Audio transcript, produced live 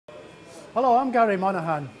Hello, I'm Gary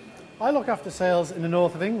Monaghan. I look after sales in the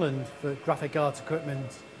north of England for graphic arts equipment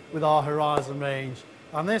with our Horizon range.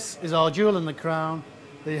 And this is our jewel in the crown,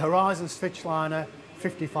 the Horizon StitchLiner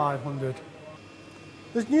 5500.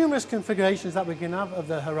 There's numerous configurations that we can have of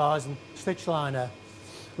the Horizon StitchLiner.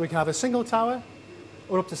 We can have a single tower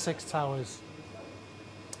or up to 6 towers.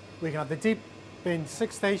 We can have the deep bin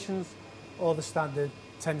 6 stations or the standard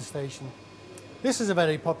 10 station. This is a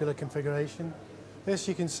very popular configuration. This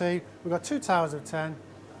you can see, we've got 2 towers of 10,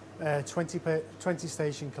 20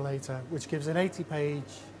 station collator, which gives an 80-page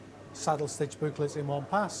saddle stitch booklet in one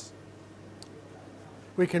pass.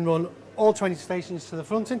 We can run all 20 stations to the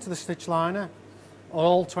front into the StitchLiner, or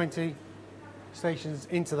all 20 stations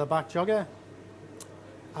into the back jogger.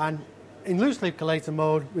 And in loose leaf collator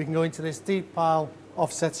mode, we can go into this deep pile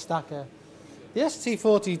offset stacker. The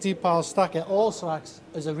ST40 deep pile stacker also acts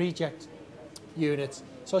as a reject unit.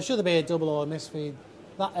 So should there be a double or a misfeed,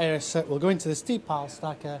 that air set will go into this deep pile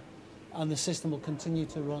stacker and the system will continue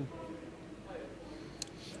to run.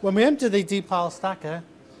 When we empty the deep pile stacker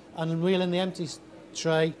and wheel in the empty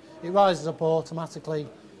tray, it rises up automatically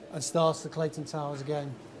and starts the collating towers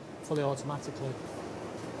again fully automatically.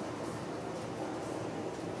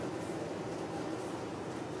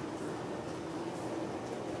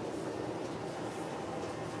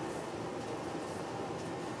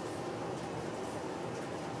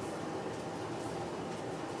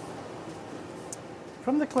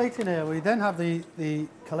 From the collating area, we then have the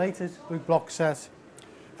collated book block set.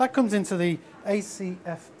 That comes into the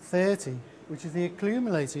ACF30, which is the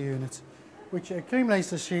accumulator unit, which accumulates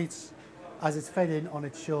the sheets as it's fed in on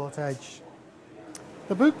its short edge.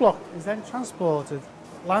 The book block is then transported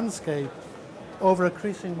landscape over a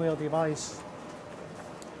creasing wheel device.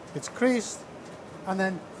 It's creased and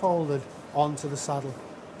then folded onto the saddle.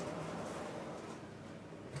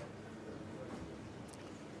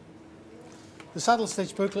 The saddle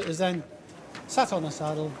stitch booklet is then sat on the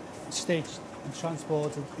saddle, stitched and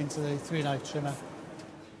transported into the 3-knife trimmer.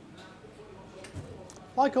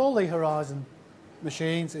 Like all the Horizon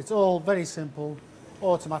machines, it's all very simple,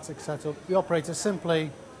 automatic setup. The operator simply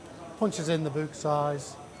punches in the book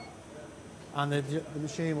size and the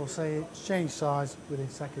machine will say it's changed size within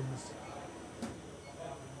seconds.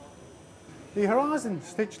 The Horizon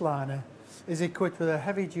StitchLiner is equipped with a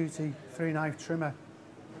heavy-duty 3-knife trimmer.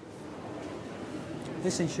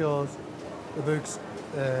 This ensures the books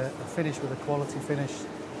are finished with a quality finish.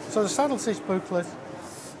 So the saddle stitch booklet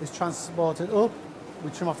is transported up. We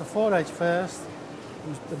trim off the foredge first,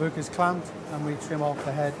 the book is clamped, and we trim off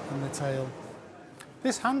the head and the tail.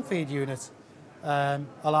 This hand feed unit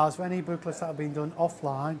allows for any booklets that have been done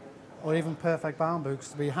offline or even perfect bound books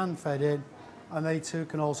to be hand fed in, and they too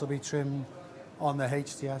can also be trimmed on the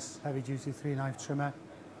HTS heavy duty 3-knife trimmer.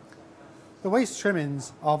 The waste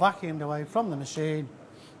trimmings are vacuumed away from the machine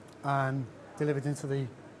and delivered into the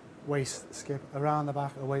waste skip around the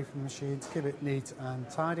back away from the machine to keep it neat and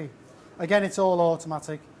tidy. Again, it's all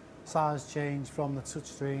automatic, size change from the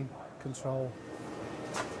touchscreen control.